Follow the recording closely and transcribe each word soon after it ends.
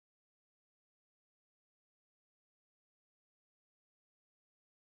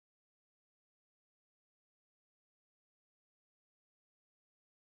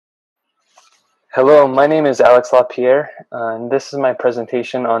Hello, my name is Alex La Pierre, and this is my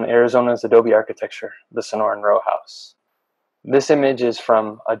presentation on Arizona's Adobe architecture, the Sonoran Row House. This image is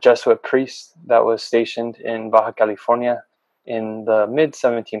from a Jesuit priest that was stationed in Baja California in the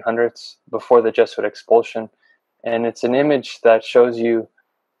mid-1700s before the Jesuit expulsion, and it's an image that shows you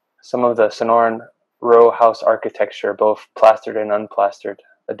some of the Sonoran Row House architecture, both plastered and unplastered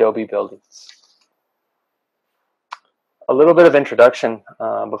Adobe buildings. A little bit of introduction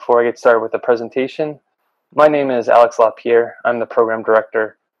before I get started with the presentation. My name is Alex La Pierre. I'm the program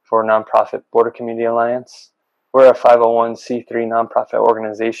director for nonprofit Border Community Alliance. We're a 501c3 nonprofit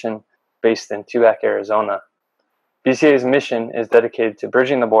organization based in Tucson, Arizona. BCA's mission is dedicated to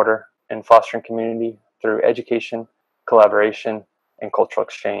bridging the border and fostering community through education, collaboration, and cultural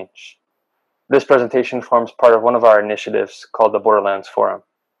exchange. This presentation forms part of one of our initiatives called the Borderlands Forum.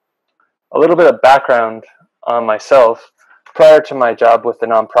 A little bit of background on myself. Prior to my job with the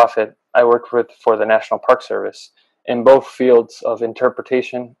nonprofit, I worked for the National Park Service in both fields of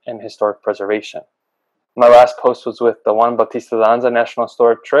interpretation and historic preservation. My last post was with the Juan Bautista Lanza National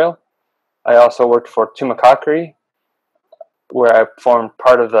Historic Trail. I also worked for Tumacacri, where I formed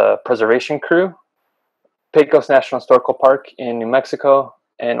part of the preservation crew, Pecos National Historical Park in New Mexico,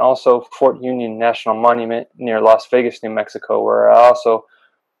 and also Fort Union National Monument near Las Vegas, New Mexico, where I also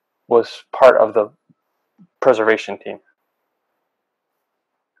was part of the preservation team.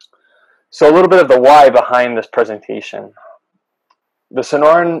 So a little bit of the why behind this presentation. The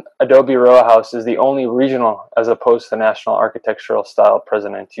Sonoran Adobe Row House is the only regional as opposed to national architectural style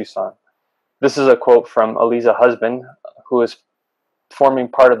present in Tucson. This is a quote from Eliza Husband, who is forming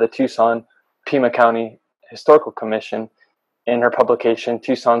part of the Tucson Pima County Historical Commission in her publication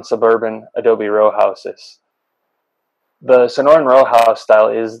Tucson Suburban Adobe Row Houses. The Sonoran Row House style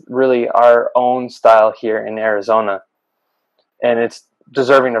is really our own style here in Arizona, and it's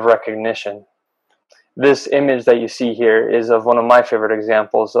deserving of recognition. This image that you see here is of one of my favorite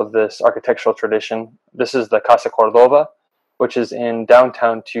examples of this architectural tradition. This is the Casa Cordova, which is in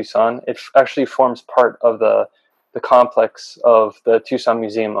downtown Tucson. It actually forms part of the complex of the Tucson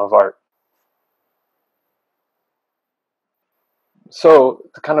Museum of Art. So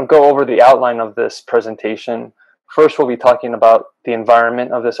to kind of go over the outline of this presentation, first we'll be talking about the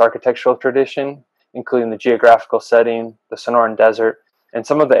environment of this architectural tradition, including the geographical setting, the Sonoran Desert, and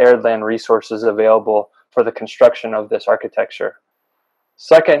some of the arid land resources available for the construction of this architecture.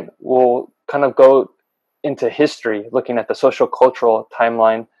 Second, we'll kind of go into history, looking at the social cultural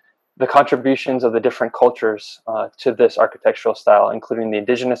timeline, the contributions of the different cultures to this architectural style, including the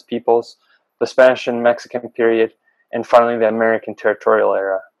indigenous peoples, the Spanish and Mexican period, and finally the American territorial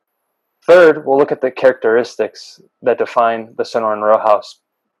era. Third, we'll look at the characteristics that define the Sonoran Row House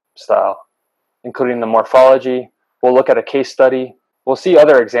style, including the morphology. We'll look at a case study. We'll see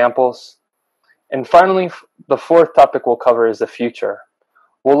other examples. And finally, the fourth topic we'll cover is the future.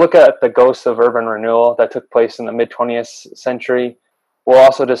 We'll look at the ghosts of urban renewal that took place in the mid-20th century. We'll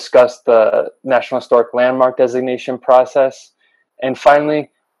also discuss the National Historic Landmark designation process. And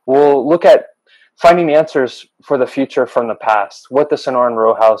finally, we'll look at finding answers for the future from the past, what the Sonoran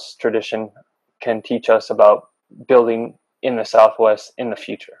Row House tradition can teach us about building in the Southwest in the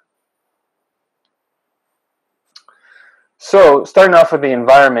future. So, starting off with the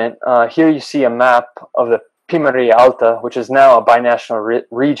environment, here you see a map of the Pimeria Alta, which is now a binational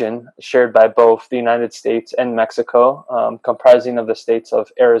region shared by both the United States and Mexico, comprising of the states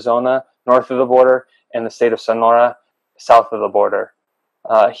of Arizona, north of the border, and the state of Sonora, south of the border.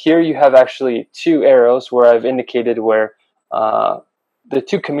 Here you have actually two arrows where I've indicated where the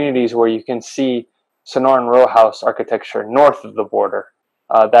two communities where you can see Sonoran Row House architecture north of the border.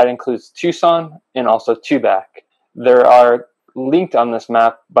 That includes Tucson and also Tubac. They are linked on this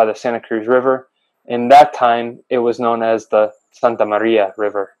map by the Santa Cruz River. In that time, it was known as the Santa Maria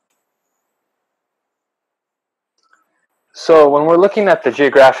River. So when we're looking at the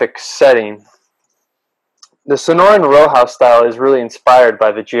geographic setting, the Sonoran Row House style is really inspired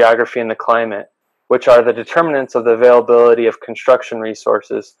by the geography and the climate, which are the determinants of the availability of construction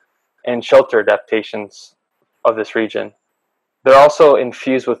resources and shelter adaptations of this region. They're also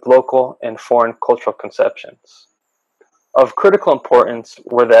infused with local and foreign cultural conceptions. Of critical importance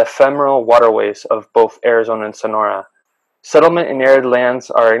were the ephemeral waterways of both Arizona and Sonora. Settlement in arid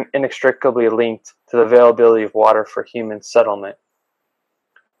lands are inextricably linked to the availability of water for human settlement.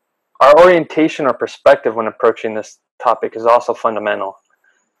 Our orientation or perspective when approaching this topic is also fundamental.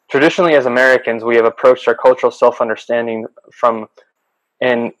 Traditionally, as Americans, we have approached our cultural self-understanding from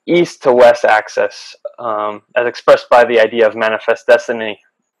an east to west axis, as expressed by the idea of manifest destiny.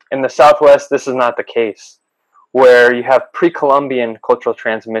 In the Southwest, this is not the case. where you have pre-Columbian cultural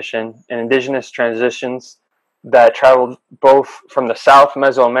transmission and indigenous transitions that traveled both from the South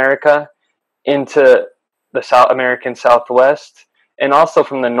Mesoamerica into the South American Southwest, and also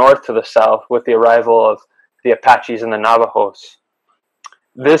from the north to the south with the arrival of the Apaches and the Navajos.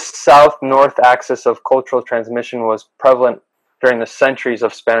 This south-north axis of cultural transmission was prevalent during the centuries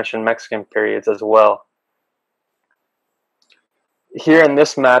of Spanish and Mexican periods as well. Here in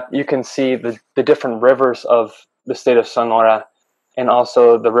this map, you can see the different rivers of the state of Sonora, and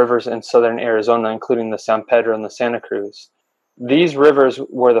also the rivers in southern Arizona, including the San Pedro and the Santa Cruz. These rivers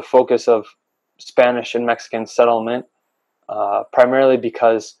were the focus of Spanish and Mexican settlement, primarily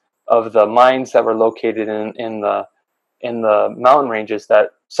because of the mines that were located in the mountain ranges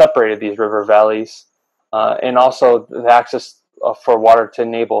that separated these river valleys, and also the access for water to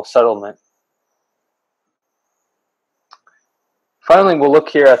enable settlement. Finally, we'll look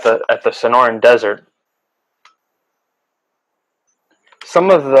here at the Sonoran Desert. Some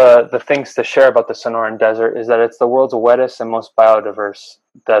of the things to share about the Sonoran Desert is that it's the world's wettest and most biodiverse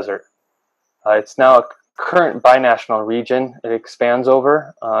desert. It's now a current binational region it expands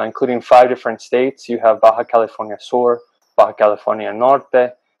over, including 5 different states. You have Baja California Sur, Baja California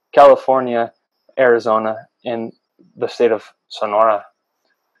Norte, California, Arizona, and the state of Sonora.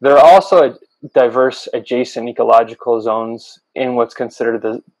 There are also diverse adjacent ecological zones in what's considered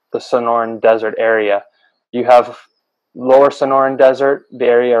the Sonoran Desert area. You have Lower Sonoran Desert, the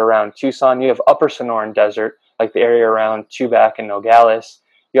area around Tucson. You have Upper Sonoran Desert, like the area around Tubac and Nogales.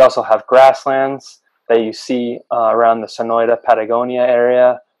 You also have grasslands that you see around the Sonoita, Patagonia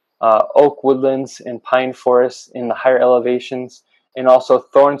area, oak woodlands and pine forests in the higher elevations, and also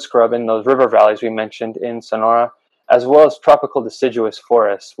thorn scrub in those river valleys we mentioned in Sonora, as well as tropical deciduous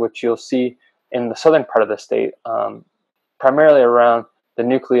forests, which you'll see in the southern part of the state, primarily around the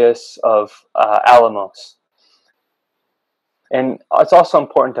nucleus of Alamos. And it's also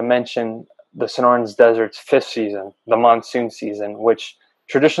important to mention the Sonoran Desert's 5th season, the monsoon season, which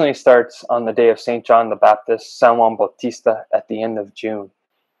traditionally starts on the day of St. John the Baptist, San Juan Bautista, at the end of June.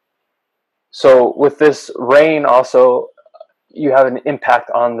 So with this rain also, you have an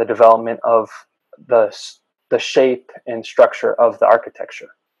impact on the development of the shape and structure of the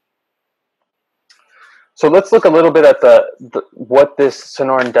architecture. So let's look a little bit at what this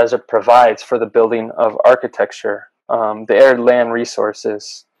Sonoran Desert provides for the building of architecture, the arid land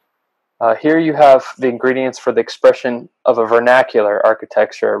resources. Here you have the ingredients for the expression of a vernacular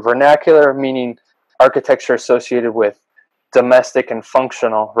architecture. Vernacular meaning architecture associated with domestic and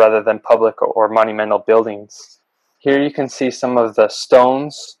functional rather than public or monumental buildings. Here you can see some of the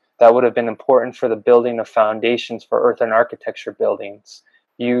stones that would have been important for the building of foundations for earth and architecture buildings.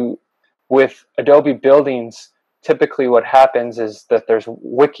 With Adobe buildings, typically what happens is that there's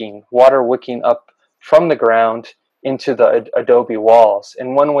wicking, water wicking up from the ground into the Adobe walls.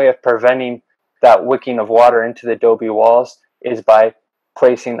 And one way of preventing that wicking of water into the Adobe walls is by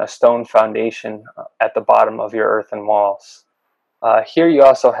placing a stone foundation at the bottom of your earthen walls. Here you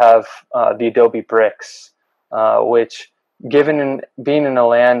also have the Adobe bricks, which being in a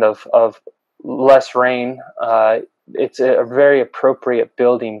land of less rain, it's a very appropriate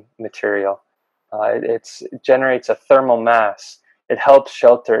building material. It generates a thermal mass. It helps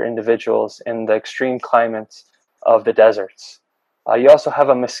shelter individuals in the extreme climates of the deserts. You also have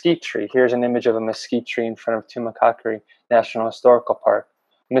a mesquite tree. Here's an image of a mesquite tree in front of Tumacacori National Historical Park.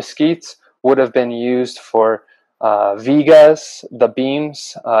 Mesquites would have been used for vigas, the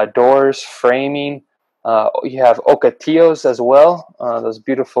beams, doors, framing. You have ocotillos as well, those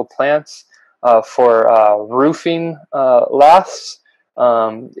beautiful plants for roofing laths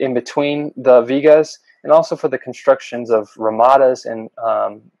in between the vigas, and also for the constructions of ramadas and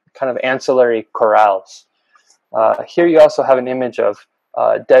kind of ancillary corrals. Here you also have an image of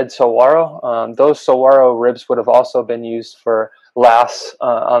dead saguaro. Those saguaro ribs would have also been used for laths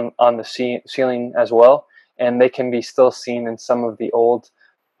on the ceiling as well, and they can be still seen in some of the old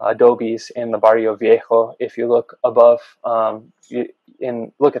adobes in the Barrio Viejo. If you look above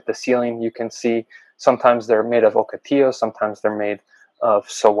and look at the ceiling, you can see sometimes they're made of ocotillos, sometimes they're made of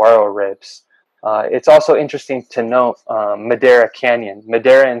saguaro ribs. It's also interesting to note Madera Canyon.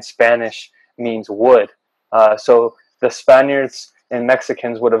 Madera in Spanish means wood. So the Spaniards and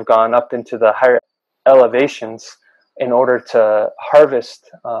Mexicans would have gone up into the higher elevations in order to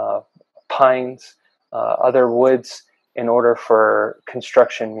harvest pines, other woods, in order for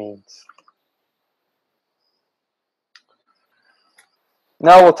construction means.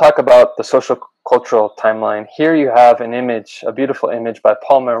 Now we'll talk about the social cultural timeline. Here you have an image, a beautiful image by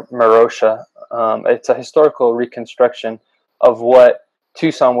Paul Marosha. It's a historical reconstruction of what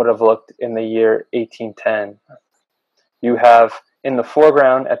Tucson would have looked in the year 1810. You have in the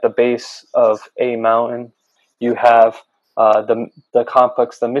foreground at the base of a mountain, you have the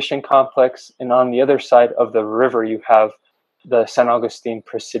complex, the Mission complex, and on the other side of the river, you have the San Agustin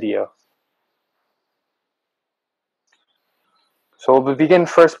Presidio. So we'll begin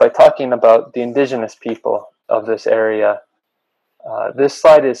first by talking about the indigenous people of this area. This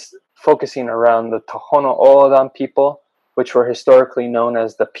slide is focusing around the Tohono O'odham people, which were historically known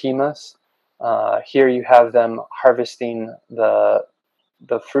as the Pimas. Here you have them harvesting the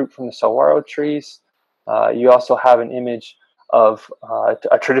fruit from the saguaro trees. You also have an image of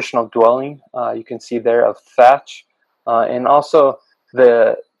a traditional dwelling. You can see there of thatch, and also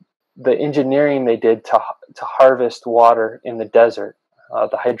the engineering they did to harvest water in the desert,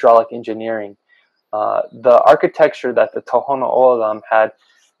 the hydraulic engineering. The architecture that the Tohono O'odham had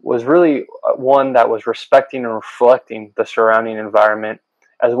was really one that was respecting and reflecting the surrounding environment,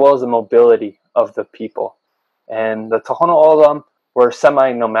 as well as the mobility of the people. And the Tohono O'odham were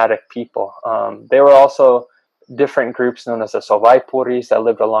semi-nomadic people. They were also different groups known as the Sovaipuris that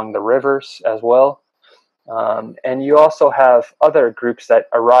lived along the rivers as well. And you also have other groups that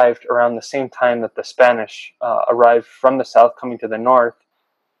arrived around the same time that the Spanish arrived from the south coming to the north.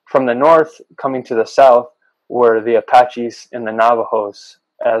 From the north coming to the south were the Apaches and the Navajos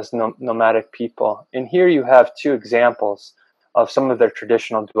as nomadic people. And here you have two examples of some of their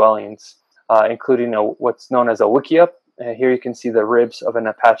traditional dwellings, including what's known as a wickiup. Here you can see the ribs of an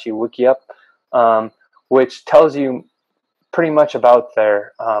Apache wickiup, which tells you pretty much about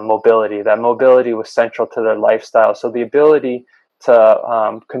their mobility. That mobility was central to their lifestyle. So the ability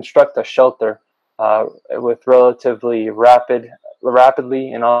to construct a shelter with relatively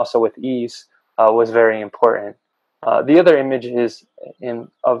rapidly and also with ease was very important. The other image is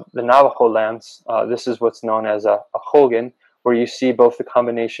of the Navajo lands. This is what's known as a hogan, where you see both the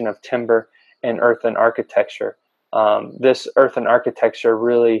combination of timber and earthen architecture. This earthen architecture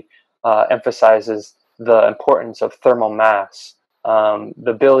really emphasizes the importance of thermal mass, the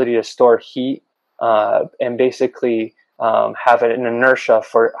ability to store heat, and basically have an inertia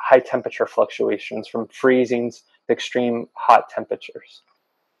for high temperature fluctuations from freezings to extreme hot temperatures.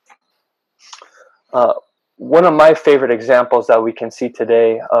 One of my favorite examples that we can see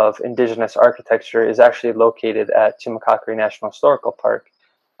today of indigenous architecture is actually located at Chimacacri National Historical Park.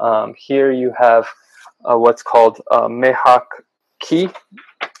 Here you have what's called Mehak Ki.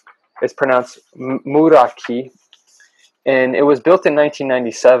 It's pronounced Muraki, and it was built in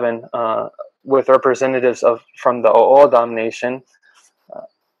 1997 with representatives from the O'odham Nation.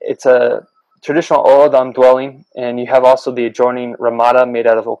 It's a traditional O'odham dwelling, and you have also the adjoining ramada made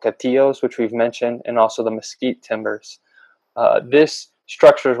out of ocatillos, which we've mentioned, and also the mesquite timbers. These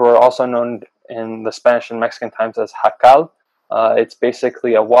structures were also known in the Spanish and Mexican times as jacal. It's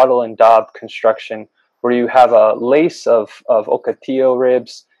basically a wattle and daub construction where you have a lace of ocatillo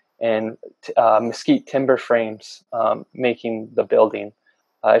ribs and mesquite timber frames making the building.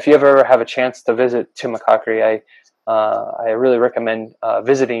 If you ever have a chance to visit Chimacacri, I really recommend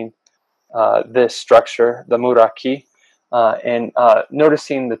visiting this structure, the Muraki, and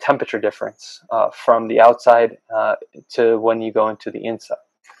noticing the temperature difference from the outside to when you go into the inside.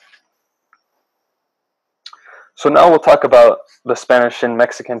 So now we'll talk about the Spanish and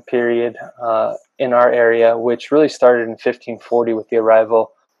Mexican period in our area, which really started in 1540 with the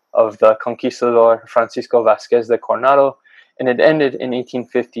arrival of the conquistador Francisco Vasquez de Coronado, and it ended in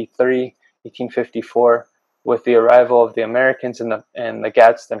 1853, 1854 with the arrival of the Americans and the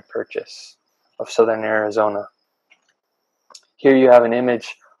Gadsden Purchase of southern Arizona. Here you have an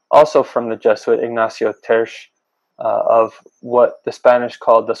image also from the Jesuit Ignacio Terch of what the Spanish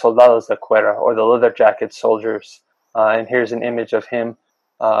called the soldados de cuera, or the leather jacket soldiers. And here's an image of him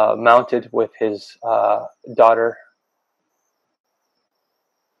mounted with his daughter.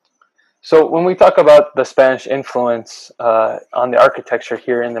 So when we talk about the Spanish influence on the architecture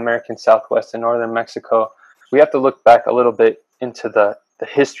here in the American Southwest and northern Mexico, we have to look back a little bit into the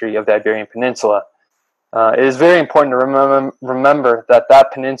history of the Iberian Peninsula. It is very important to remember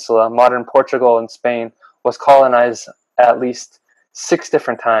that peninsula, modern Portugal and Spain, was colonized at least 6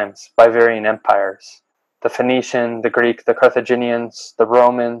 different times by varying empires. The Phoenician, the Greek, the Carthaginians, the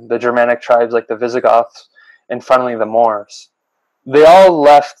Roman, the Germanic tribes like the Visigoths, and finally the Moors. They all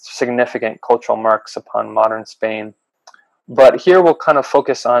left significant cultural marks upon modern Spain. But here we'll kind of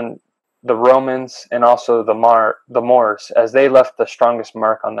focus on the Romans and also the Moors, as they left the strongest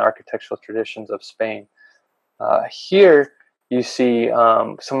mark on the architectural traditions of Spain. Here you see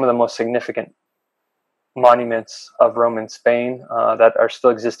some of the most significant monuments of Roman Spain that are still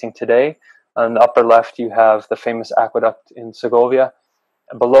existing today. On the upper left, you have the famous aqueduct in Segovia,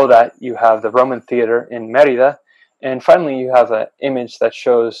 Below that, you have the Roman theater in Merida. And finally, you have an image that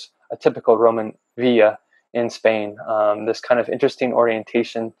shows a typical Roman villa in Spain. This kind of interesting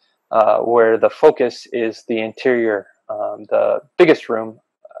orientation where the focus is the interior. The biggest room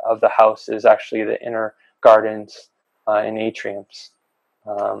of the house is actually the inner gardens and atriums.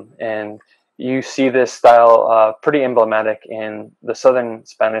 And you see this style pretty emblematic in the southern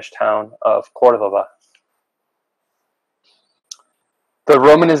Spanish town of Córdoba. The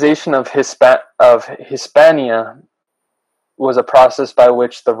Romanization of Hispania was a process by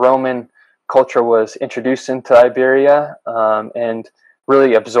which the Roman culture was introduced into Iberia and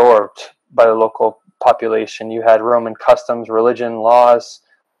really absorbed by the local population. You had Roman customs, religion, laws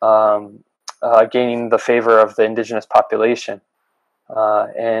gaining the favor of the indigenous population.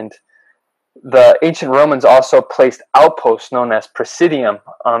 And the ancient Romans also placed outposts known as presidium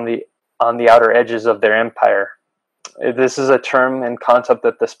on the outer edges of their empire. This is a term and concept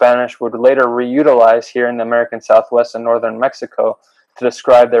that the Spanish would later reutilize here in the American Southwest and northern Mexico to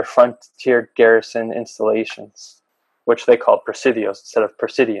describe their frontier garrison installations, which they called presidios instead of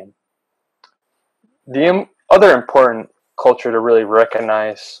presidium. The other important culture to really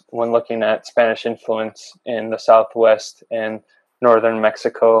recognize when looking at Spanish influence in the Southwest and northern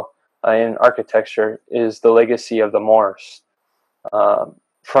Mexico in architecture is the legacy of the Moors.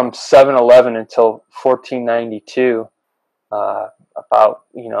 From 711 until 1492, about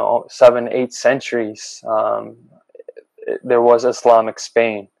 7-8 centuries, there was Islamic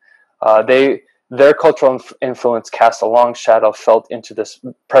Spain. Their cultural influence cast a long shadow felt into this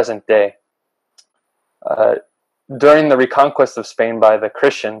present day. During the reconquest of Spain by the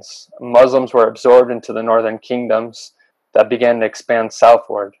Christians, Muslims were absorbed into the northern kingdoms that began to expand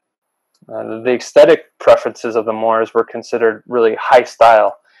southward. The aesthetic preferences of the Moors were considered really high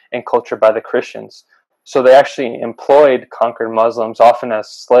style and culture by the Christians. So they actually employed conquered Muslims, often as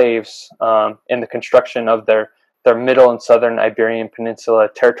slaves, in the construction of their middle and southern Iberian Peninsula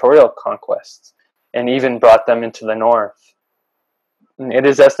territorial conquests, and even brought them into the north. It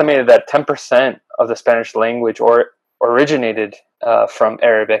is estimated that 10% of the Spanish language originated from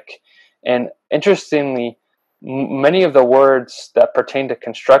Arabic. And interestingly, many of the words that pertain to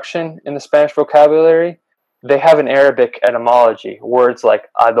construction in the Spanish vocabulary, they have an Arabic etymology. Words like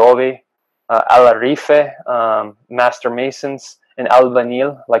Adobe, alarife, master masons, and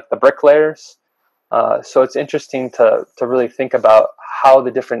albañil, like the bricklayers. So it's interesting to really think about how the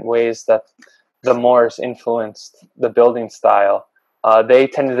different ways that the Moors influenced the building style. They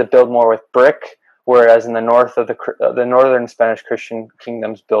tended to build more with brick, whereas in the north of the northern Spanish Christian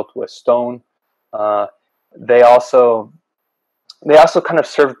kingdoms built with stone. They also kind of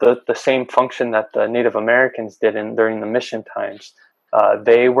served the same function that the Native Americans did during the mission times.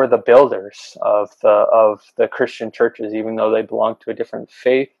 They were the builders of the Christian churches, even though they belonged to a different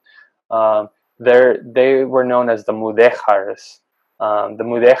faith. They were known as the mudéjares. The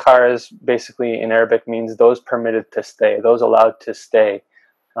mudéjares basically in Arabic means those permitted to stay, those allowed to stay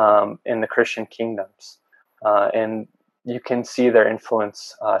in the Christian kingdoms. And you can see their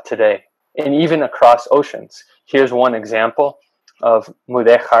influence today, and even across oceans. Here's one example of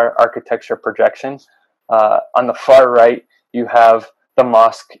mudéjar architecture projection. On the far right, you have the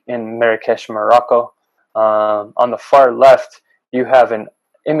mosque in Marrakesh, Morocco. On the far left, you have an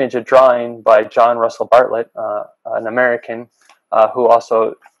image, a drawing by John Russell Bartlett, an American who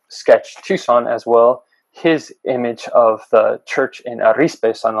also sketched Tucson as well. His image of the church in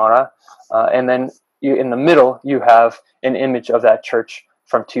Arizpe, Sonora. And then in the middle, you have an image of that church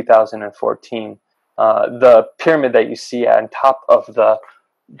from 2014. The pyramid that you see on top of the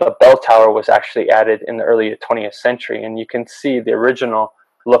bell tower was actually added in the early 20th century, and you can see the original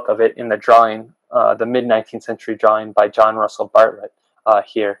look of it in the drawing, the mid-19th century drawing by John Russell Bartlett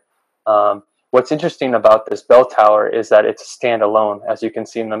here. What's interesting about this bell tower is that it's standalone, as you can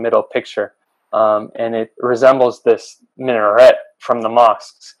see in the middle picture, and it resembles this minaret from the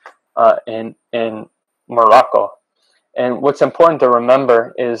mosques in Morocco. And what's important to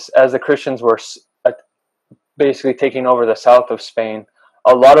remember is, as the Christians were basically taking over the south of Spain,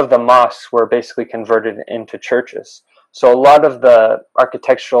 a lot of the mosques were basically converted into churches. So a lot of the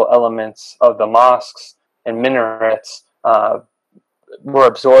architectural elements of the mosques and minarets were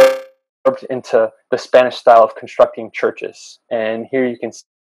absorbed into the Spanish style of constructing churches. And here you can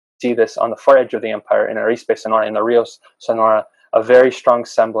see this on the far edge of the empire in Arizpe, Sonora, in the Rios, Sonora, a very strong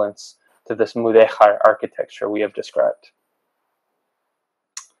semblance to this mudéjar architecture we have described.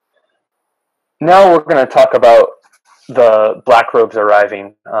 Now we're going to talk about the black robes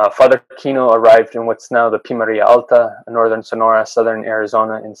arriving. Father Kino arrived in what's now the Pimeria Alta, northern Sonora, southern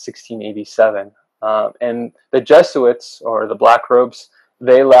Arizona in 1687. And the Jesuits, or the black robes,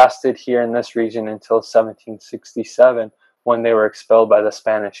 they lasted here in this region until 1767, when they were expelled by the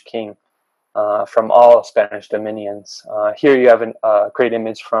Spanish king from all Spanish dominions. Here you have a great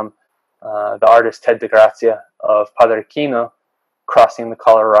image from the artist Ted de Gracia of Padre Quino crossing the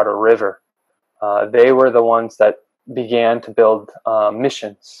Colorado River. They were the ones that began to build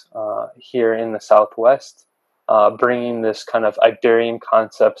missions here in the Southwest, bringing this kind of Iberian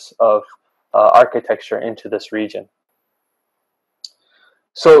concepts of architecture into this region.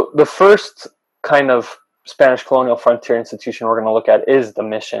 So the first kind of Spanish colonial frontier institution we're going to look at is the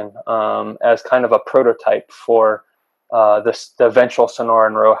mission, as kind of a prototype for the eventual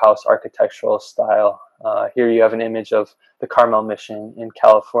Sonoran Row House architectural style. Here you have an image of the Carmel mission in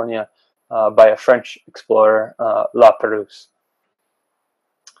California by a French explorer, La Pierre.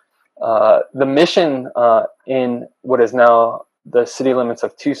 The mission in what is now the city limits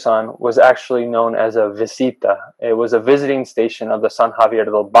of Tucson was actually known as a visita. It was a visiting station of the San Javier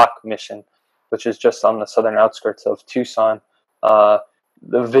del Bac mission, which is just on the southern outskirts of Tucson. The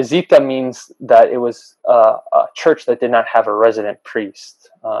visita means that it was a church that did not have a resident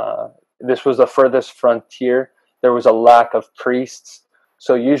priest. This was the furthest frontier. There was a lack of priests.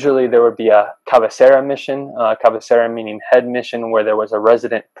 So usually there would be a cabecera mission, cabecera meaning head mission, where there was a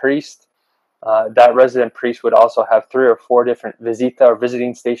resident priest. That resident priest would also have 3 or 4 different visita or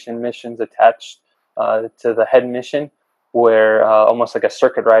visiting station missions attached to the head mission, where almost like a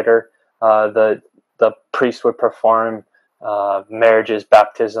circuit rider, the priest would perform marriages,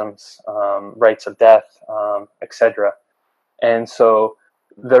 baptisms, rites of death, etc. And so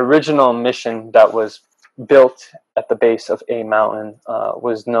the original mission that was built at the base of a mountain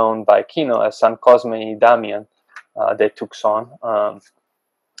was known by Quino as San Cosme y Damian de Tucson.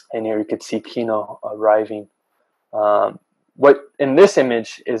 And here you could see Quino arriving. What in this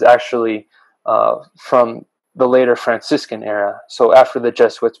image is actually from the later Franciscan era. So after the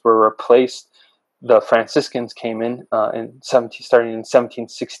Jesuits were replaced, the Franciscans came in, starting in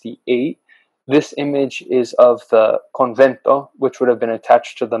 1768. This image is of the convento, which would have been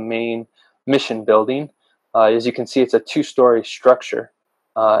attached to the main mission building. As you can see, it's a 2-story structure,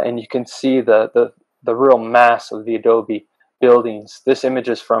 and you can see the real mass of the adobe buildings. This image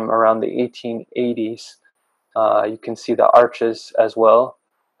is from around the 1880s. You can see the arches as well.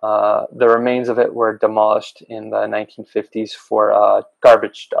 The remains of it were demolished in the 1950s for a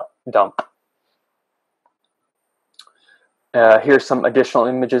garbage dump. Here's some additional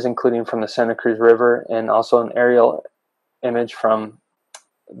images, including from the Santa Cruz River, and also an aerial image from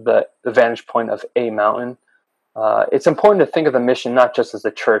the vantage point of a mountain. It's important to think of the mission not just as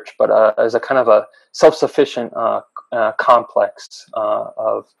a church, but as a kind of a self-sufficient complex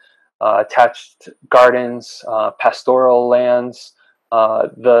of attached gardens, pastoral lands.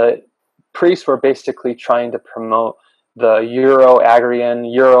 The priests were basically trying to promote the Euro-Agrarian,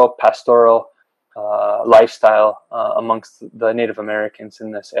 Euro-pastoral lifestyle amongst the Native Americans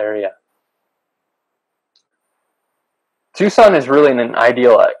in this area. Tucson is really an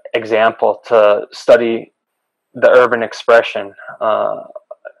ideal example to study the urban expression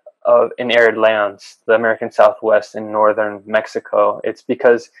in arid lands, the American Southwest and northern Mexico. It's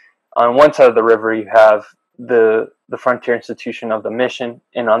because on one side of the river you have the frontier institution of the mission,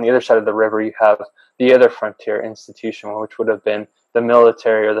 and on the other side of the river you have the other frontier institution, which would have been the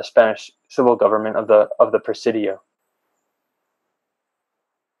military or the Spanish civil government of the Presidio.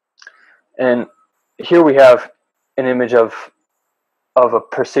 And here we have an image of a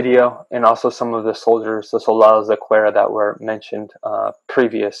Presidio, and also some of the soldiers, the soldados de cuerda that were mentioned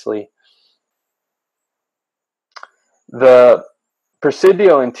previously. The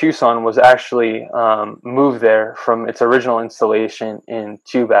Presidio in Tucson was actually moved there from its original installation in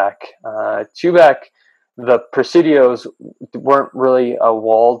Tubac. Tubac, the Presidios weren't really a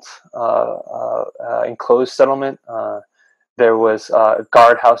walled, enclosed settlement. There was a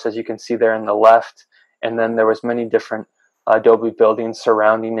guardhouse, as you can see there on the left, and then there was many different adobe buildings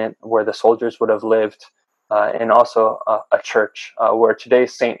surrounding it where the soldiers would have lived, and also a church, where today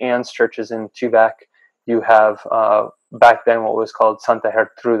St. Anne's Church is in Tubac. You have back then what was called Santa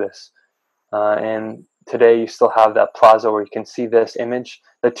Gertrudis, and today you still have that plaza where you can see this image.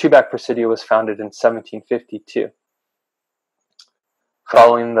 The Tubac Presidio was founded in 1752,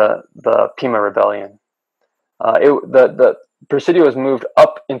 following the Pima Rebellion. The Presidio was moved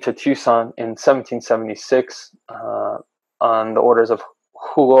up into Tucson in 1776 on the orders of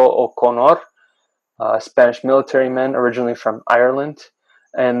Hugo O'Connor, a Spanish military man originally from Ireland.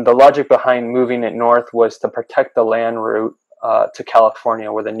 And the logic behind moving it north was to protect the land route to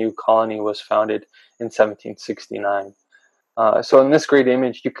California, where the new colony was founded in 1769. So in this great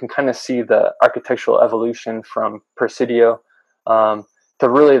image, you can kind of see the architectural evolution from Presidio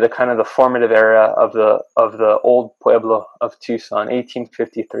really the kind of the formative era of the old Pueblo of Tucson,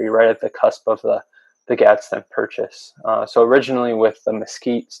 1853, right at the cusp of the Gadsden Purchase. So originally with the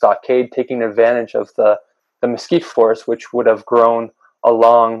mesquite stockade, taking advantage of the mesquite forest, which would have grown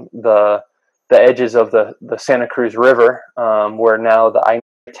along the edges of the Santa Cruz River, where now the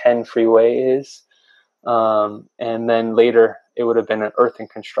I-10 freeway is. And then later it would have been an earthen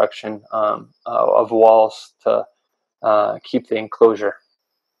construction of walls to keep the enclosure.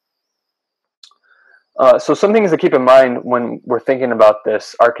 So some things to keep in mind when we're thinking about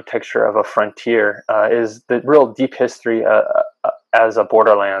this architecture of a frontier is the real deep history as a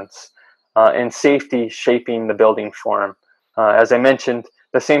borderlands and safety shaping the building form. As I mentioned,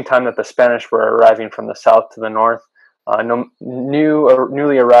 the same time that the Spanish were arriving from the south to the north,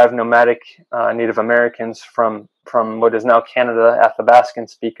 newly arrived nomadic Native Americans from what is now Canada, Athabascan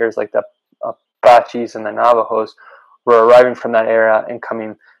speakers like the Apaches and the Navajos were arriving from that area and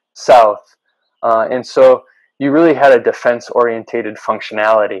coming south. And so you really had a defense-orientated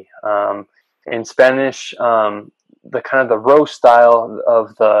functionality. In Spanish, the kind of the row style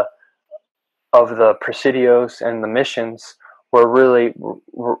of the presidios and the missions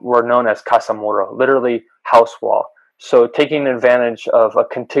were known as casa muro, literally house wall. So taking advantage of a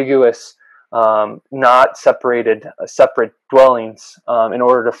contiguous, not separate dwellings in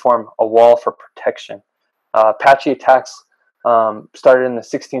order to form a wall for protection. Apache attacks started in the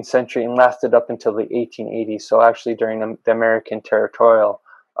 16th century and lasted up until the 1880s, so actually during the American territorial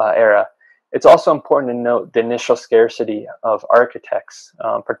era. It's also important to note the initial scarcity of architects,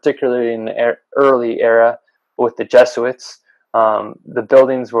 particularly in the early era with the Jesuits. The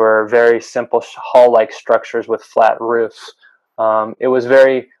buildings were very simple hall-like structures with flat roofs. It was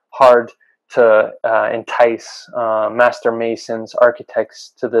very hard to entice master masons,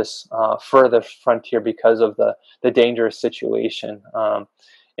 architects to this further frontier because of the dangerous situation.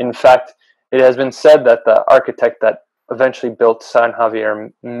 In fact, it has been said that the architect that eventually built San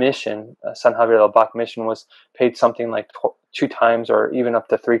Javier Mission, San Javier del Bac Mission, was paid something like 2 times or even up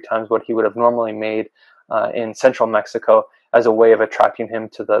to 3 times what he would have normally made in central Mexico as a way of attracting him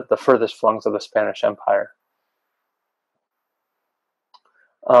to the furthest flungs of the Spanish Empire.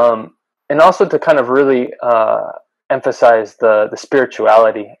 And also to kind of really emphasize the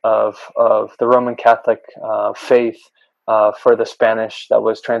spirituality of the Roman Catholic faith for the Spanish that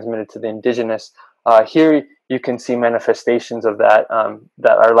was transmitted to the indigenous. Here you can see manifestations of that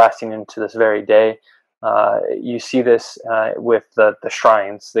that are lasting into this very day. You see this with the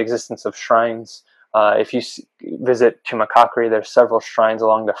shrines, the existence of shrines. If you visit Chumacacri, there's several shrines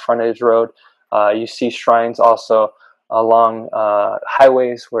along the frontage road. You see shrines also along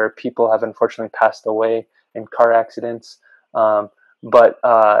highways where people have unfortunately passed away in car accidents. But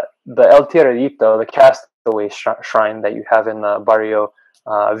the El Tierrito, the castaway shrine that you have in the Barrio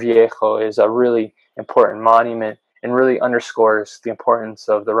Viejo, is a really important monument and really underscores the importance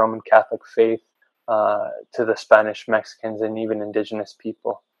of the Roman Catholic faith to the Spanish, Mexicans, and even indigenous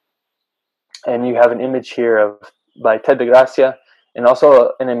people. And you have an image here by Ted de Gracia, and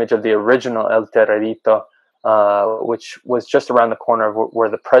also an image of the original El Tierrito, which was just around the corner of where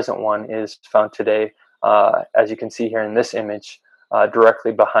the present one is found today, as you can see here in this image,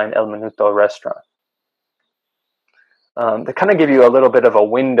 directly behind El Minuto restaurant. To kind of give you a little bit of a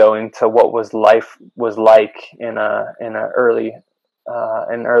window into what life was like in early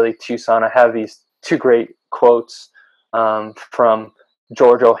Tucson, I have these 2 great quotes from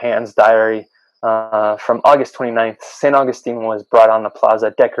George O'Hand's diary from August 29th. St. Augustine was brought on the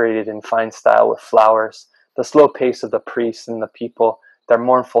plaza, decorated in fine style with flowers. The slow pace of the priests and the people, their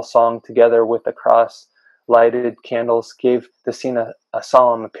mournful song, together with the cross-lighted candles, gave the scene a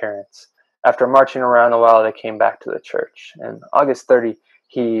solemn appearance. After marching around a while, they came back to the church. And August 30,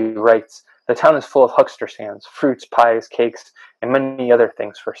 he writes, "The town is full of huckster stands, fruits, pies, cakes, and many other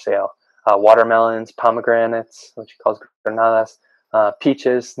things for sale. Watermelons, pomegranates," which he calls granadas,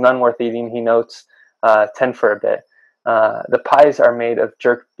 peaches, none worth eating, he notes, 10 for a bit. The pies are made of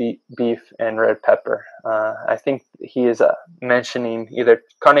jerked beef and red pepper. I think he is mentioning either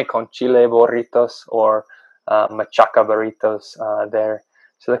carne con chile burritos or machaca burritos there.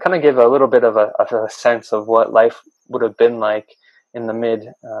 So they kind of give a little bit of a sense of what life would have been like in the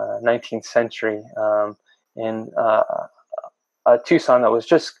mid-19th century in Tucson that was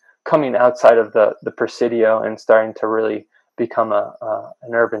just coming outside of the Presidio and starting to really become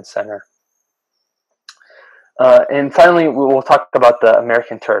an urban center. And finally, we'll talk about the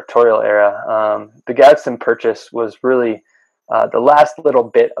American territorial era. The Gadsden Purchase was really the last little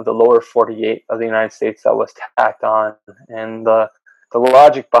bit of the lower 48 of the United States that was tacked on. And the the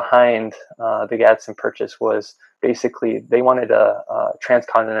logic behind the Gadsden Purchase was basically they wanted a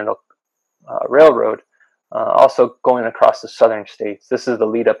transcontinental railroad, also going across the southern states. This is the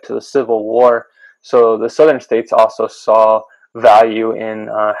lead up to the Civil War, so the southern states also saw value in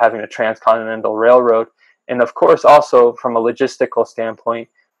having a transcontinental railroad, and of course also from a logistical standpoint,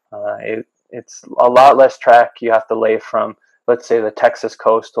 it's a lot less track you have to lay from, let's say, the Texas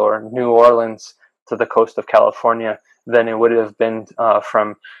coast or New Orleans to the coast of California than it would have been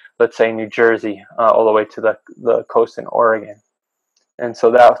from, let's say, New Jersey all the way to the coast in Oregon. And so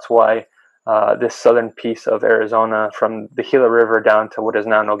that's why this southern piece of Arizona from the Gila River down to what is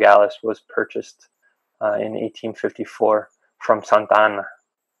now Nogales was purchased in 1854 from Santa Ana.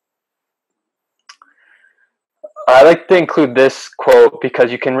 I like to include this quote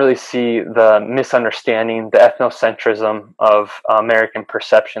because you can really see the misunderstanding, the ethnocentrism of American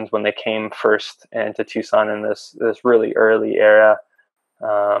perceptions when they came first into Tucson in this really early era.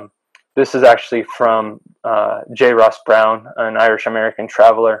 This is actually from J. Ross Brown, an Irish-American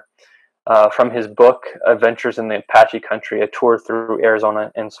traveler, from his book, Adventures in the Apache Country, A Tour Through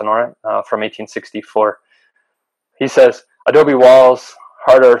Arizona and Sonora from 1864. He says, "Adobe walls,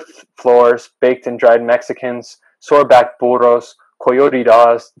 hard earth floors, baked and dried Mexicans, sore-backed burros, coyote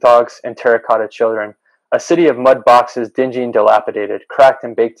dogs, and terracotta children. A city of mud boxes, dingy and dilapidated, cracked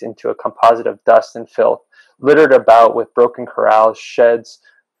and baked into a composite of dust and filth, littered about with broken corrals, sheds,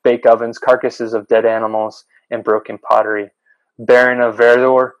 bake ovens, carcasses of dead animals, and broken pottery. Barren of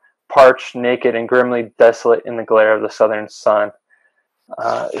verdure, parched, naked, and grimly desolate in the glare of the southern sun."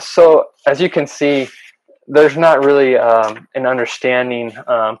 So, as you can see, there's not really an understanding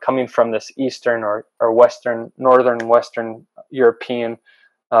coming from this Eastern or Western, Northern Western European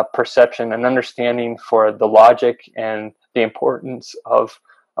perception, an understanding for the logic and the importance of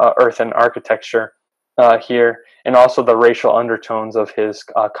earthen architecture here, and also the racial undertones of his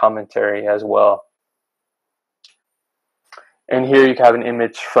commentary as well. And here you have an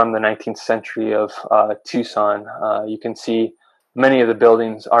image from the 19th century of Tucson. You can see many of the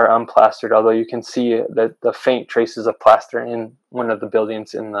buildings are unplastered, although you can see that the faint traces of plaster in one of the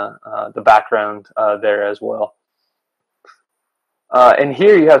buildings in the background there as well. And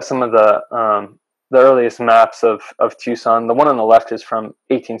here you have some of the earliest maps of Tucson. The one on the left is from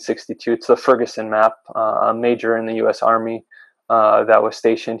 1862. It's the Ferguson map, a major in the U.S. Army that was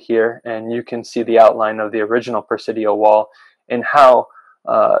stationed here. And you can see the outline of the original Presidio wall and how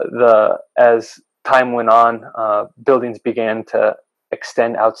as time went on, buildings began to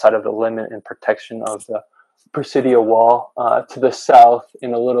extend outside of the limit and protection of the Presidio wall to the south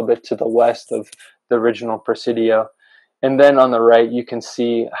and a little bit to the west of the original Presidio. And then on the right, you can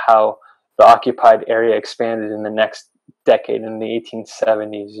see how the occupied area expanded in the next decade. In the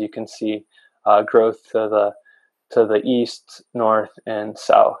 1870s, you can see growth to the east, north, and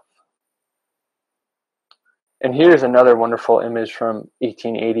south. And here's another wonderful image from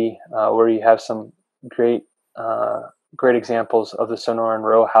 1880, where you have some great examples of the Sonoran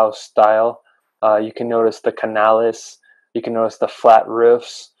Row House style. You can notice the canales, you can notice the flat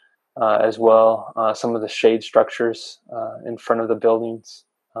roofs as well, some of the shade structures in front of the buildings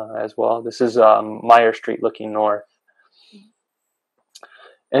as well. This is Meyer Street looking north.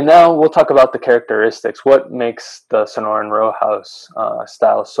 And now we'll talk about the characteristics. What makes the Sonoran Row House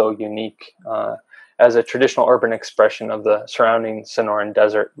style so unique as a traditional urban expression of the surrounding Sonoran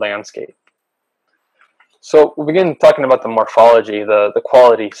desert landscape? So we'll begin talking about the morphology, the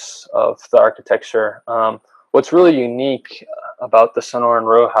qualities of the architecture. What's really unique about the Sonoran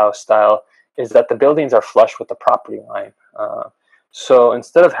Row House style is that the buildings are flush with the property line. So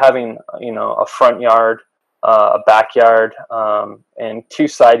instead of having, a front yard, a backyard, and two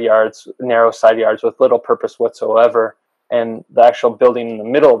side yards, narrow side yards with little purpose whatsoever, and the actual building in the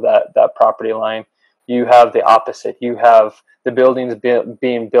middle of that property line, you have the opposite. You have the buildings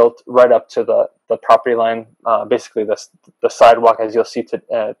being built right up to the property line, basically the sidewalk as you'll see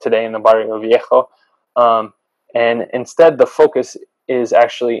today in the Barrio Viejo. And instead the focus is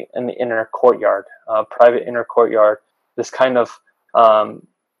actually in the inner courtyard, private inner courtyard, this kind of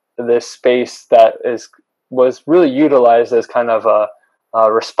this space that was really utilized as kind of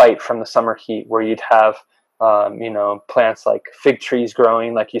a respite from the summer heat, where you'd have plants like fig trees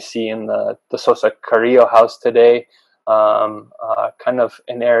growing like you see in the Sosa Carrillo house today, kind of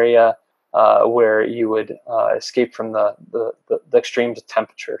an area where you would escape from the extremes of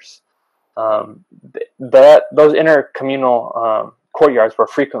temperatures. Those inner communal courtyards were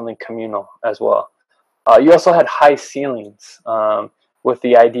frequently communal as well. You also had high ceilings with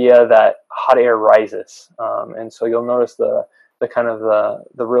the idea that hot air rises, and so you'll notice the kind of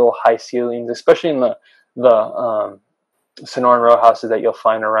the real high ceilings, especially in the Sonoran Row houses that you'll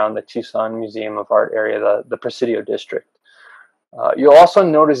find around the Tucson Museum of Art area, the Presidio district. You'll also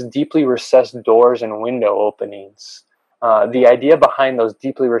notice deeply recessed doors and window openings. The idea behind those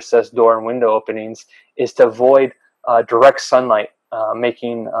deeply recessed door and window openings is to avoid direct sunlight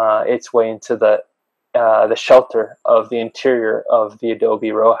making its way into the shelter of the interior of the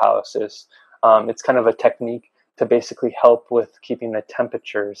Adobe row houses. It's kind of a technique to basically help with keeping the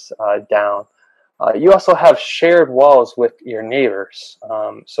temperatures down. You also have shared walls with your neighbors.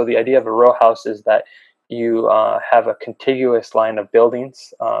 So the idea of a row house is that you have a contiguous line of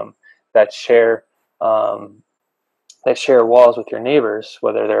buildings that share walls with your neighbors,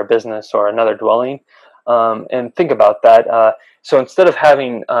 whether they're a business or another dwelling. And think about that. So instead of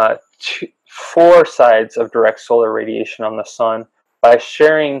having 4 sides of direct solar radiation on the sun, by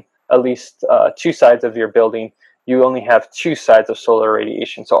sharing at least 2 sides of your building, you only have 2 sides of solar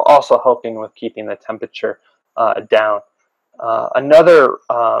radiation. So also helping with keeping the temperature down. Another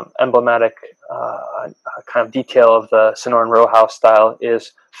emblematic kind of detail of the Sonoran Row House style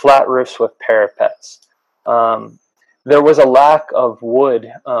is flat roofs with parapets. There was a lack of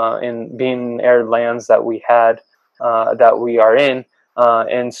wood in being arid lands that we had, that we are in,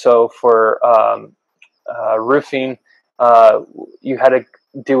 and so for roofing, you had to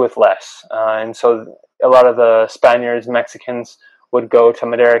do with less. And so a lot of the Spaniards, Mexicans would go to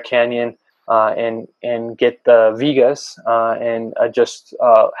Madera Canyon and get the vigas and just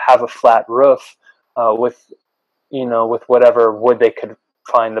have a flat roof with whatever wood they could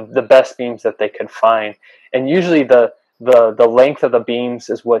find, the best beams that they could find. And usually the length of the beams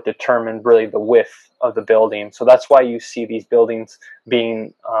is what determined really the width of the building. So that's why you see these buildings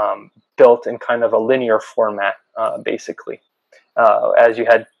being built in kind of a linear format, basically. As you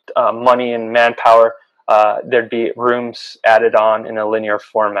had money and manpower, there'd be rooms added on in a linear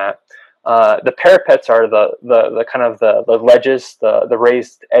format. The parapets are the kind of the ledges, the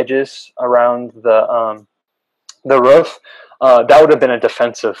raised edges around the roof. That would have been a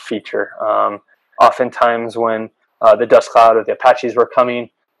defensive feature. Oftentimes when the dust cloud or the Apaches were coming,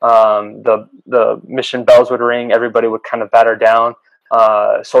 the mission bells would ring, everybody would kind of batter down.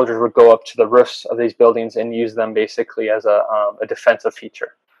 Soldiers would go up to the roofs of these buildings and use them basically as a defensive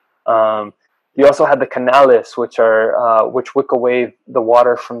feature. You also had the canales, which wick away the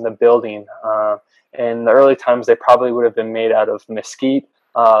water from the building. In the early times, they probably would have been made out of mesquite.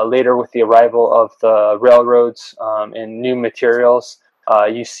 Later, with the arrival of the railroads and new materials,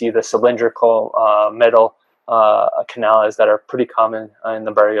 you see the cylindrical metal canales that are pretty common in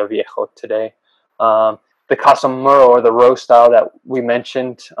the Barrio Viejo today. The Casa Muro, or the row style that we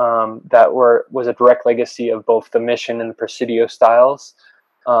mentioned, was a direct legacy of both the Mission and the Presidio styles.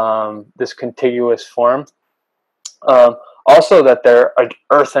 This contiguous form. Also, that they're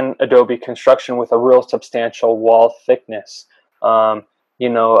earth and adobe construction with a real substantial wall thickness.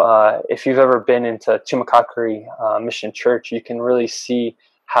 If you've ever been into Tumacacori Mission Church, you can really see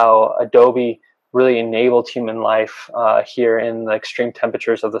how adobe really enabled human life here in the extreme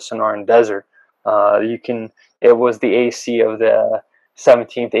temperatures of the Sonoran Desert. It was the AC of the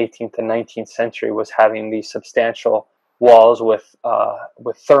 17th, 18th, and 19th century was having these substantial walls with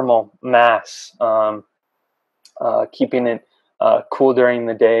thermal mass, keeping it cool during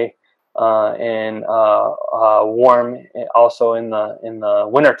the day and warm also in the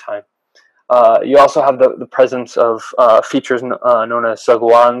wintertime. You also have the presence of features known as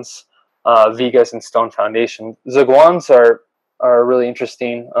zaguans, vigas, and stone foundation. Zaguans are really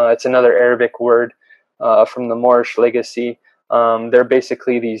interesting. It's another Arabic word from the Moorish legacy. They're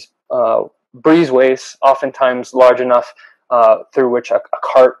basically these breezeways, oftentimes large enough through which a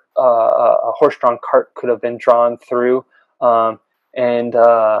horse-drawn cart could have been drawn through, and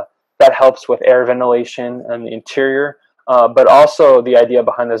that helps with air ventilation in the interior. But also the idea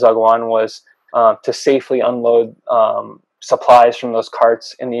behind the zaguan was to safely unload supplies from those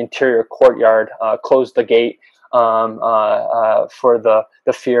carts in the interior courtyard, close the gate for the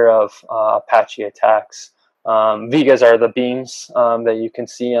fear of Apache attacks. Vigas are the beams that you can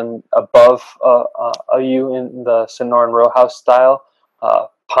see above you in the Sonoran Row House style,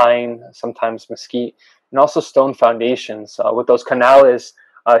 pine, sometimes mesquite, and also stone foundations. With those canales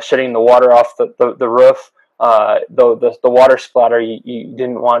shedding the water off the roof, the water splatter, you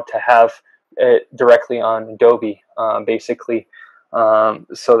didn't want to have it directly on adobe, basically,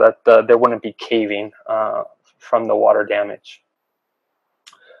 so that there wouldn't be caving from the water damage.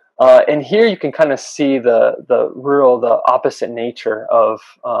 And here you can kind of see the opposite nature of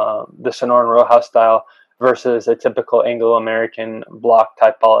the Sonoran Row House style versus a typical Anglo-American block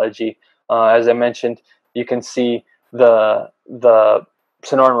typology. As I mentioned, you can see the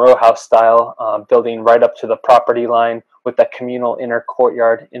Sonoran Row House style building right up to the property line with that communal inner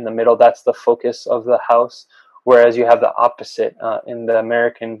courtyard in the middle. That's the focus of the house. Whereas you have the opposite in the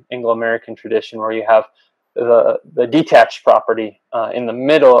Anglo-American tradition, where you have the detached property in the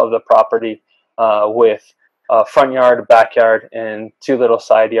middle of the property with front yard, backyard, and two little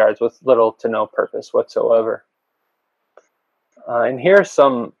side yards with little to no purpose whatsoever. And here are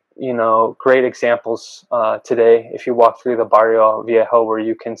some, great examples today. If you walk through the Barrio Viejo, where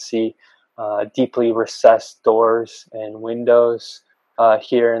you can see deeply recessed doors and windows.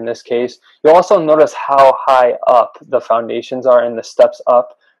 Here in this case, you'll also notice how high up the foundations are and the steps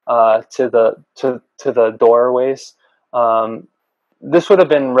up to the doorways. This would have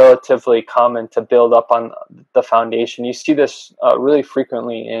been relatively common to build up on the foundation. You see this really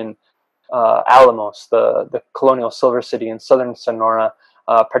frequently in Alamos, the colonial silver city in southern Sonora,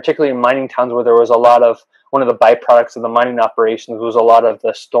 particularly in mining towns where there was a lot of, one of the byproducts of the mining operations was a lot of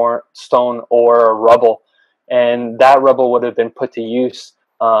the stone, ore, or rubble. And that rubble would have been put to use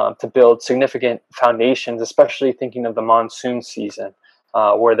to build significant foundations, especially thinking of the monsoon season,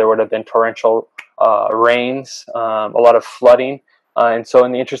 where there would have been torrential rains, a lot of flooding. And so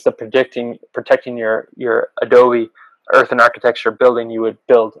in the interest of protecting your Adobe earth and architecture building, you would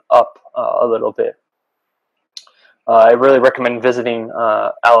build up a little bit. I really recommend visiting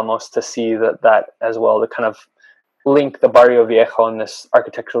Alamos to see that as well, to kind of link the Barrio Viejo and this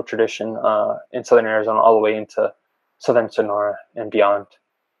architectural tradition in southern Arizona all the way into southern Sonora and beyond.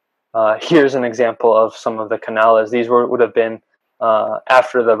 Here's an example of some of the canales. These would have been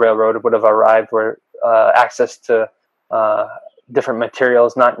after the railroad would have arrived, where access to different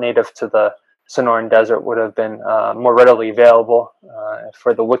materials not native to the Sonoran Desert would have been more readily available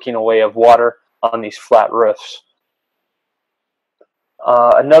for the wicking away of water on these flat roofs.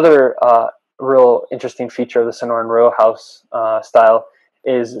 Another real interesting feature of the Sonoran Row House style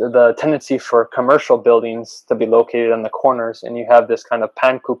is the tendency for commercial buildings to be located on the corners, and you have this kind of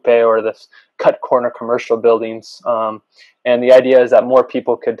pan coupe, or this cut corner commercial buildings. And the idea is that more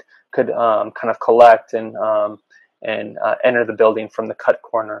people could kind of collect and enter the building from the cut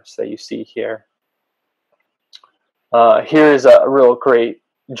corners that you see here. Here is a real great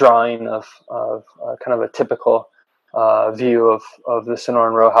drawing of kind of a typical view of the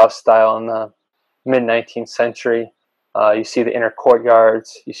Sonoran Row House style in the mid-19th century. You see the inner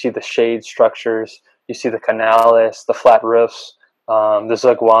courtyards, you see the shade structures, you see the canales, the flat roofs, the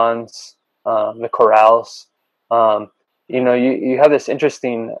zaguans, the corrals. You have this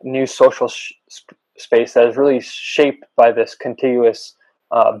interesting new social space that is really shaped by this contiguous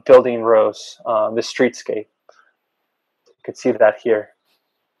building rows, the streetscape. You can see that here.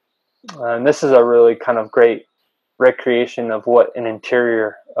 And this is a really kind of great recreation of what an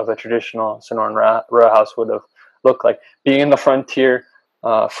interior of a traditional Sonoran row house would have looked like. Being in the frontier,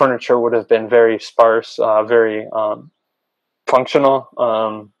 furniture would have been very sparse, very functional.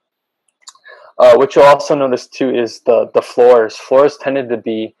 What you'll also notice too is the floors. Floors tended to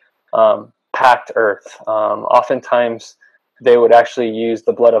be packed earth. Oftentimes, they would actually use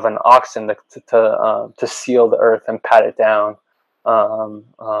the blood of an oxen to seal the earth and pat it down.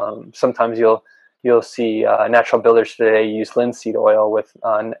 Sometimes you'll see natural builders today use linseed oil with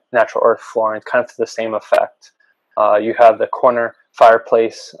natural earth flooring, kind of to the same effect. You have the corner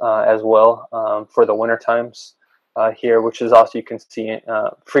fireplace as well for the winter times here, which is also you can see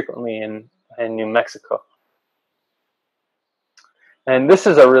frequently in New Mexico. And this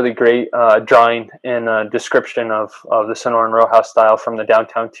is a really great drawing and description of the Sonoran Row House style from the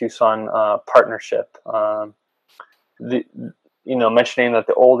downtown Tucson partnership. Mentioning that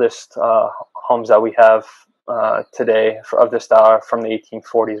the oldest homes that we have today of this style are from the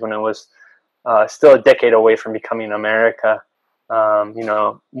 1840s, when it was still a decade away from becoming America.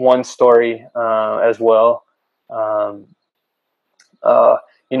 One story as well.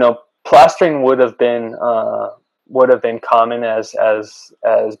 Plastering would have been common as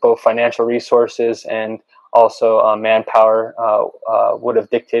both financial resources and also manpower would have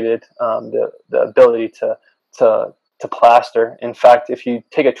dictated the ability to plaster. In fact, if you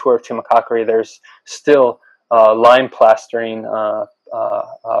take a tour of Tumacacori, there's still lime plastering,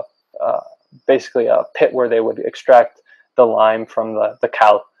 basically a pit where they would extract the lime from the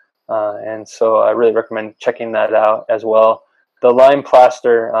cal. And so I really recommend checking that out as well. The lime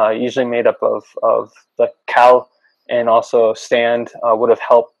plaster, usually made up of the cal and also sand, would have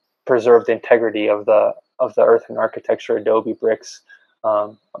helped preserve the integrity of the earth and architecture Adobe bricks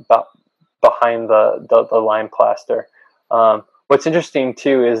behind the lime plaster. What's interesting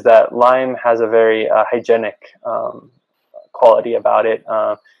too is that lime has a very hygienic quality about it.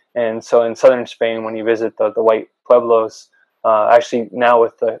 And so in southern Spain, when you visit the white pueblos, actually now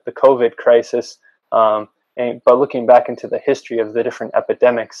with the COVID crisis, but looking back into the history of the different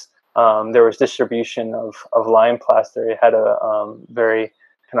epidemics, there was distribution of lime plaster. It had a very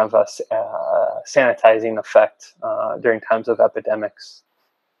kind of a sanitizing effect during times of epidemics.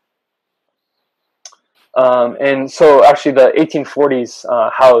 And so actually the 1840s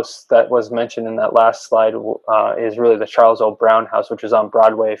house that was mentioned in that last slide is really the Charles O. Brown House, which is on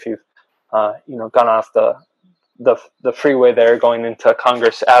Broadway. If you've gone off the freeway there going into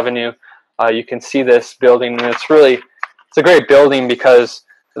Congress Avenue, you can see this building, and it's a great building because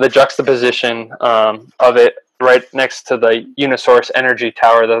the juxtaposition of it right next to the Unisource Energy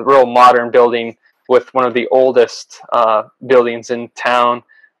Tower, the real modern building with one of the oldest buildings in town,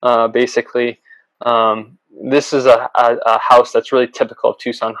 basically. This is a house that's really typical of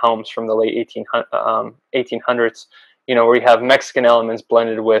Tucson homes from the late 1800s, where you have Mexican elements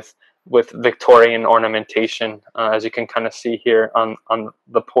blended with Victorian ornamentation, as you can kind of see here on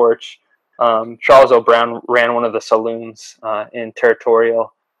the porch. Charles O. Brown ran one of the saloons in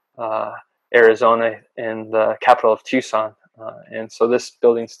Territorial, Arizona, in the capital of Tucson. And so this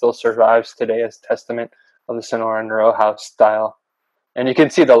building still survives today as testament of the Sonoran Row House style. And you can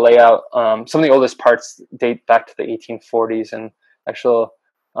see the layout. Some of the oldest parts date back to the 1840s, and actual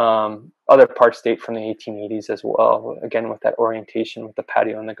other parts date from the 1880s as well, again with that orientation with the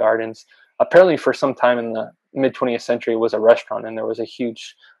patio and the gardens. Apparently for some time in the mid-20th century it was a restaurant, and there was a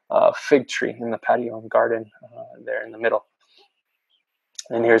huge fig tree in the patio and garden there in the middle.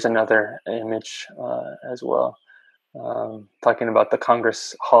 And here's another image as well, talking about the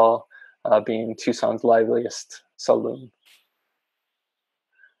Congress Hall being Tucson's liveliest saloon.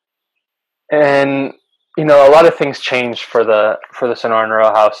 And a lot of things changed for the Sonoran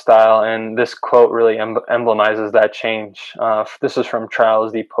Row House style, and this quote really emblemizes that change. This is from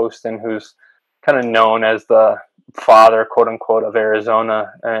Charles D. Poston, who's kind of known as the father, quote unquote, of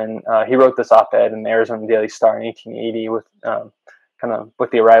Arizona, and he wrote this op-ed in the Arizona Daily Star in 1880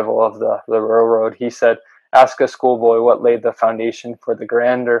 with the arrival of the railroad. He said, "Ask a schoolboy what laid the foundation for the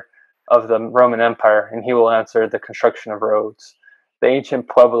grandeur of the Roman Empire, and he will answer, the construction of roads. The ancient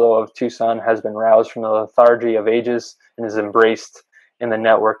Pueblo of Tucson has been roused from the lethargy of ages and is embraced in the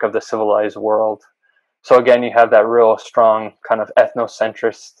network of the civilized world." So again, you have that real strong kind of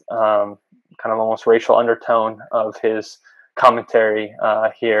ethnocentrist, kind of almost racial undertone of his commentary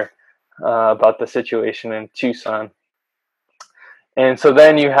here about the situation in Tucson. And so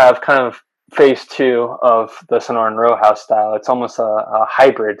then you have kind of phase two of the Sonoran Row House style. It's almost a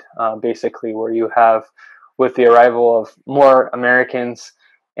hybrid, basically, where you have, with the arrival of more Americans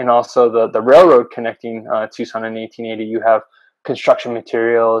and also the railroad connecting Tucson in 1880, you have construction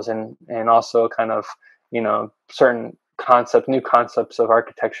materials and also kind of, certain new concepts of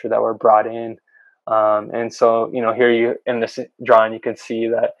architecture that were brought in. And so, here in this drawing, you can see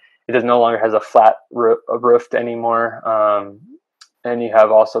that it no longer has a flat roof anymore. And you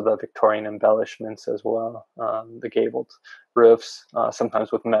have also the Victorian embellishments as well, the gabled roofs,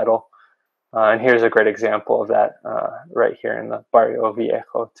 sometimes with metal. And here's a great example of that right here in the Barrio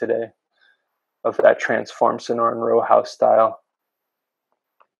Viejo today, of that transformed Sonoran Row House style.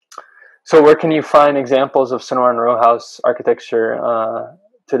 So where can you find examples of Sonoran Row House architecture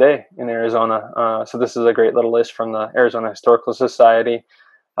today in Arizona? So this is a great little list from the Arizona Historical Society.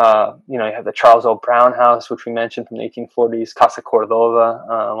 You have the Charles O. Brown House, which we mentioned, from the 1840s, Casa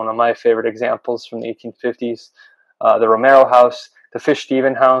Cordova, one of my favorite examples from the 1850s, the Romero House, the Fish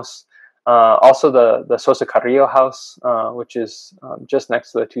Stephen House, also the Sosa Carrillo House, which is just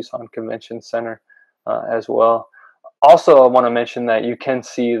next to the Tucson Convention Center as well. Also, I want to mention that you can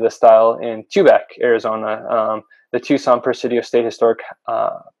see the style in Tubac, Arizona. The Tucson Presidio State Historic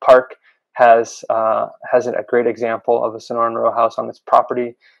Park has a great example of a Sonoran Row House on its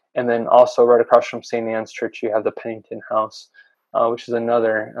property. And then also right across from St. Anne's Church, you have the Pennington House, which is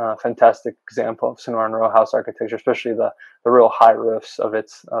another fantastic example of Sonoran Row House architecture, especially the real high roofs of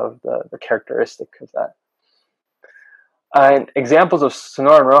the characteristic of that. And examples of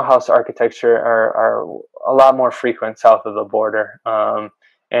Sonoran Row House architecture are a lot more frequent south of the border.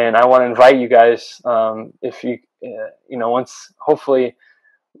 And I want to invite you guys, if you, once, hopefully,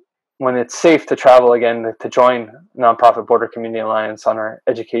 when it's safe to travel again, to join Nonprofit Border Community Alliance on our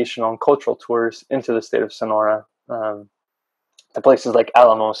educational and cultural tours into the state of Sonora, to places like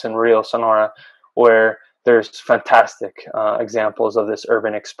Alamos and Rio, Sonora, where there's fantastic examples of this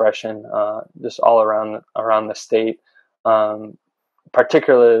urban expression just all around the state.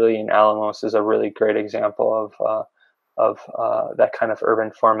 Particularly in Alamos is a really great example of that kind of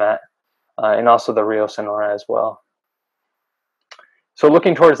urban format, and also the Rio Sonora as well. So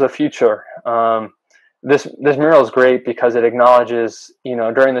looking towards the future, this mural is great because it acknowledges,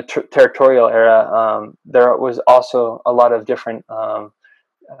 during the territorial era, there was also a lot of different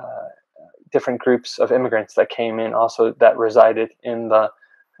groups of immigrants that came in, also that resided in the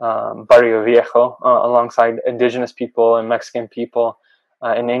Barrio Viejo, alongside indigenous people and Mexican people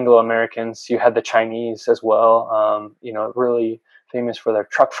and Anglo-Americans. You had the Chinese as well, really famous for their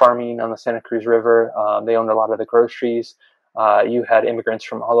truck farming on the Santa Cruz River. They owned a lot of the groceries. You had immigrants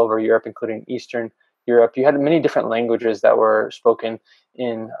from all over Europe, including Eastern Europe. You had many different languages that were spoken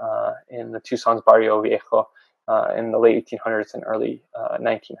in the Tucson's Barrio Viejo in the late 1800s and early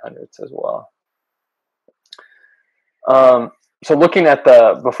 1900s as well. So looking at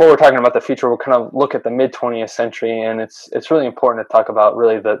before we're talking about the future, we'll kind of look at the mid 20th century, and it's really important to talk about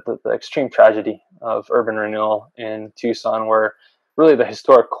really the extreme tragedy of urban renewal in Tucson, where really the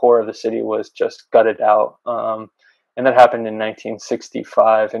historic core of the city was just gutted out, and that happened in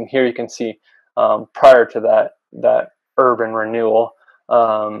 1965. And here you can see prior to that urban renewal,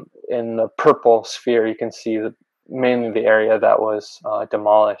 in the purple sphere, you can see mainly the area that was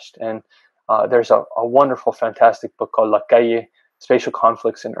demolished. And there's a wonderful, fantastic book called La Calle, Spatial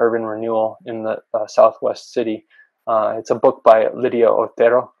Conflicts in Urban Renewal in the Southwest City. It's a book by Lydia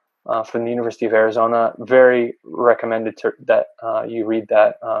Otero from the University of Arizona. Very recommended that you read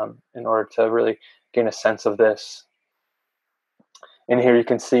that in order to really gain a sense of this. And here you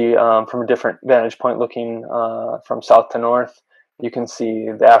can see from a different vantage point, looking from south to north, you can see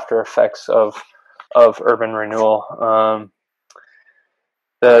the after effects of urban renewal.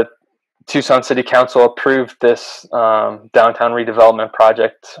 The Tucson City Council approved this downtown redevelopment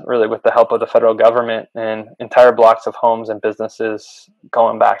project really with the help of the federal government, and entire blocks of homes and businesses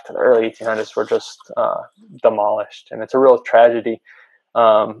going back to the early 1800s were just demolished. And it's a real tragedy.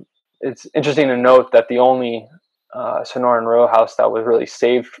 It's interesting to note that the only Sonoran Row House that was really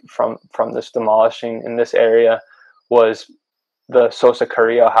saved from this demolishing in this area was the Sosa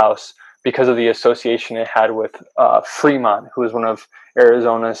Carrillo House, because of the association it had with Fremont, who was one of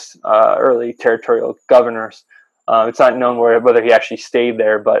Arizona's early territorial governors. It's not known whether he actually stayed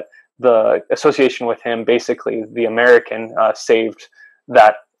there, but the association with him, basically the American, saved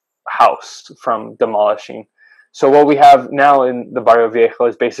that house from demolishing. So what we have now in the Barrio Viejo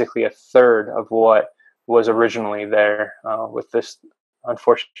is basically a third of what was originally there with this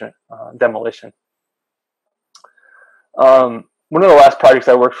unfortunate demolition. One of the last projects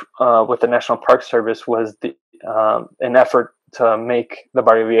I worked with the National Park Service was an effort to make the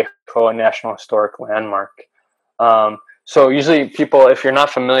Barrio Viejo a National Historic Landmark. So usually people, if you're not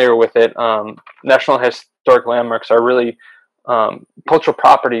familiar with it, National Historic Landmarks are really cultural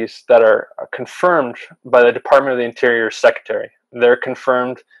properties that are confirmed by the Department of the Interior Secretary. They're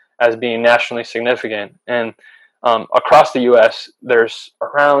confirmed as being nationally significant. And across the U.S., there's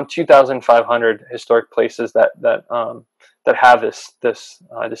around 2,500 historic places that have this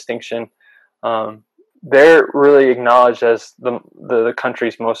distinction. They're really acknowledged as the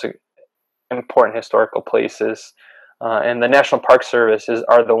country's most important historical places, and the National Park Service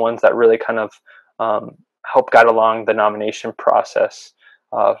are the ones that really kind of help guide along the nomination process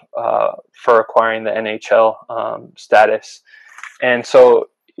for acquiring the NHL status. And so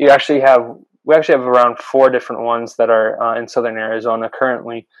we actually have around 4 different ones that are in southern Arizona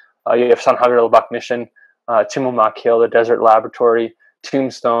currently. You have San Javier del Bac Mission, Timumac Hill, the Desert Laboratory,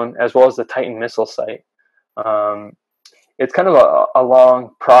 Tombstone, as well as the Titan Missile Site. It's kind of a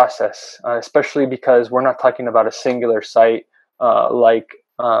long process, especially because we're not talking about a singular site like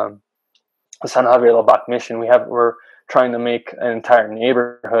the San Javier del Bac Mission. We're trying to make an entire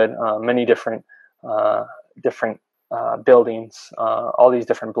neighborhood, many different buildings, all these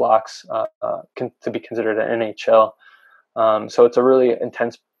different blocks to be considered an NHL. So it's a really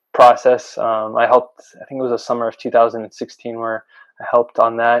intense process. I helped, I think it was the summer of 2016 where I helped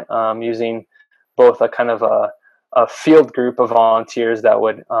on that, using both a kind of a field group of volunteers that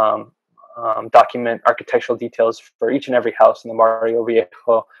would document architectural details for each and every house in the Barrio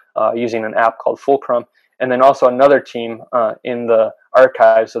Viejo using an app called Fulcrum. And then also another team in the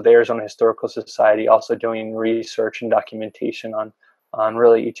archives of the Arizona Historical Society also doing research and documentation on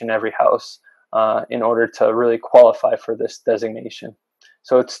really each and every house in order to really qualify for this designation.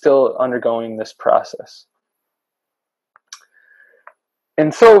 So it's still undergoing this process.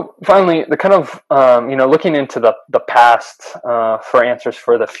 And so finally, the kind of, looking into the past for answers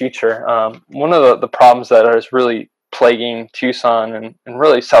for the future, one of the problems that is really plaguing Tucson and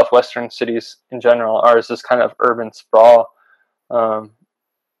really southwestern cities in general is this kind of urban sprawl.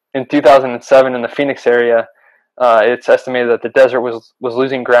 In 2007 in the Phoenix area, it's estimated that the desert was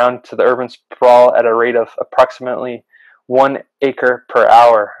losing ground to the urban sprawl at a rate of approximately 1 acre per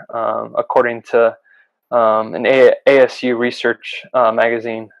hour, according to an ASU research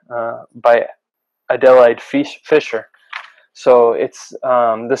magazine by Adelaide Fisher. So it's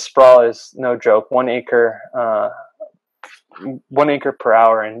this sprawl is no joke. 1 acre, 1 acre per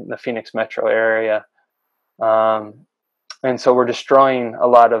hour in the Phoenix metro area, and so we're destroying a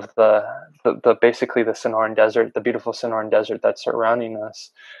lot of the basically the Sonoran Desert, the beautiful Sonoran Desert that's surrounding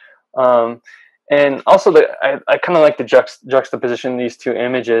us. And also, I kind of like the juxtaposition these two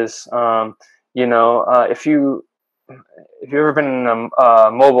images. If you've ever been in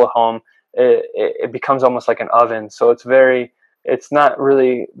a mobile home, it becomes almost like an oven. So it's not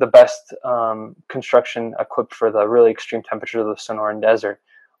really the best construction equipped for the really extreme temperatures of the Sonoran Desert.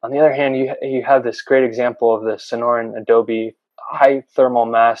 On the other hand, you have this great example of the Sonoran Adobe high thermal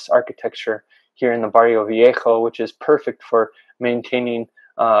mass architecture here in the Barrio Viejo, which is perfect for maintaining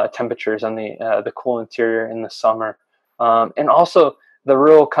temperatures on the cool interior in the summer, and also the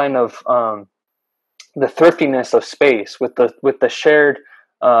real kind of the thriftiness of space with the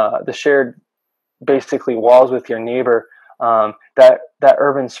shared basically walls with your neighbor. That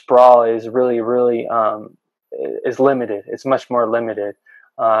urban sprawl is really is limited. It's much more limited,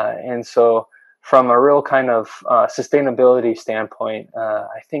 and so from a real kind of sustainability standpoint,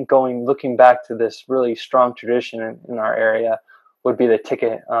 I think looking back to this really strong tradition in our area would be the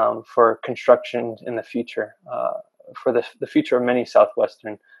ticket for construction in the future, for the future of many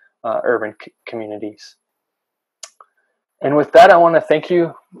Southwestern urban communities. And with that, I want to thank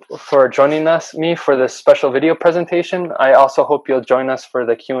you for joining me for this special video presentation. I also hope you'll join us for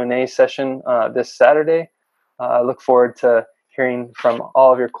the Q&A session this Saturday. I look forward to hearing from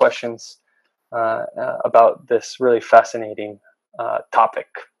all of your questions about this really fascinating topic.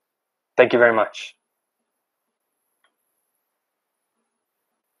 Thank you very much.